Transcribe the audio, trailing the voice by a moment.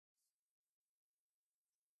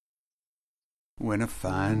When I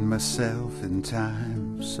find myself in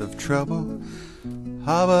times of trouble,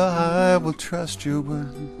 Abba, I will trust your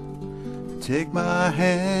word. Take my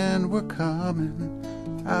hand, we're coming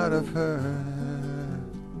out of her.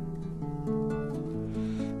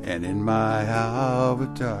 And in my hour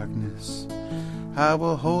of darkness, I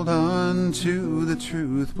will hold on to the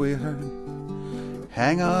truth we heard.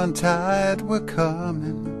 Hang on tight, we're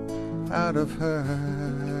coming out of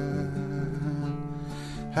her.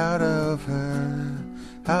 Out of her,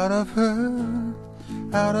 out of her,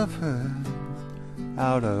 out of her,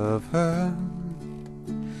 out of her.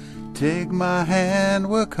 Take my hand,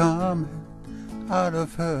 we're coming out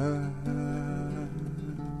of her.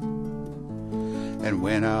 And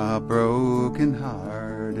when our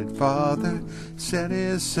broken-hearted Father sent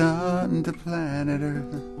His Son to planet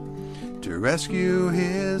Earth to rescue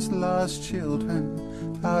His lost children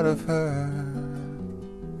out of her.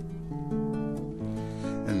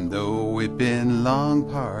 And though we've been long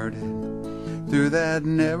parted, through that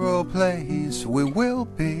narrow place we will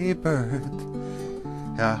be birthed.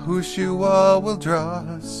 Yahushua will draw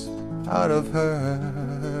us out of her,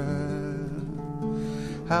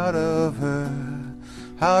 out of her,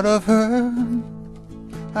 out of her,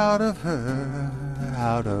 out of her,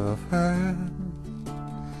 out of her.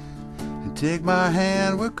 And take my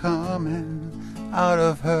hand, we're coming out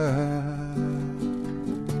of her.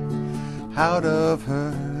 Out of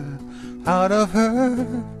her, out of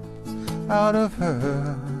her, out of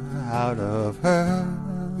her, out of her.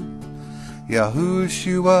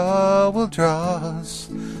 Yahushua will draw us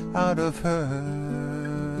out of her.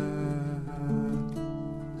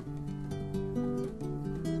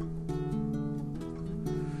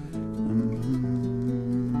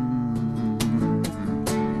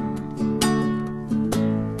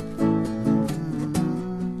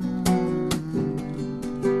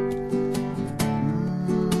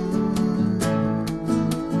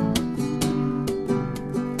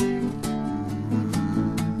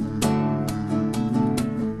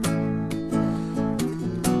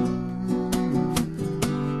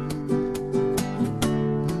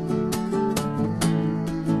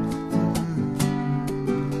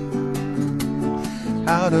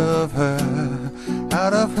 Out of her,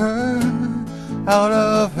 out of her, out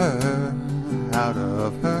of her, out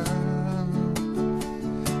of her.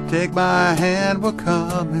 Take my hand, we're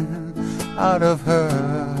coming out of her.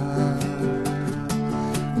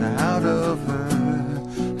 Out of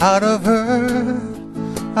her, out of her,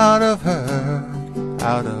 out of her,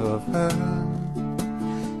 out of her.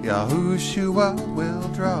 Yahushua will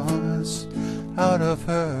draw us out of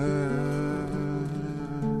her.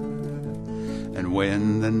 And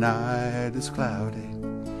when the night is cloudy,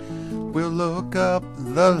 we'll look up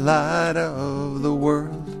the light of the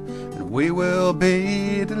world, and we will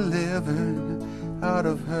be delivered out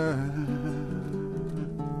of her.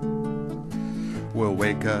 We'll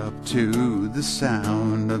wake up to the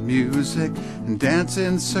sound of music and dance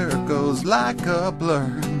in circles like a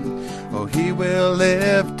blur. Oh, He will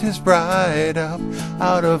lift His bride up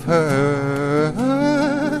out of her,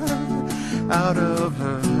 out of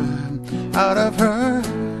her, out of her,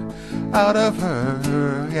 out of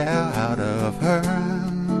her, yeah, out of her.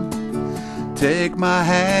 Take my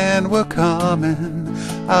hand, we're coming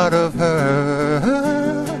out of her,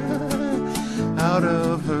 out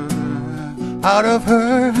of her, out of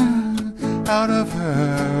her, out of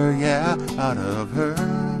her, yeah, out of her.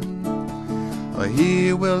 Oh,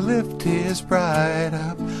 He will lift His bride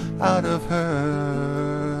up out of her.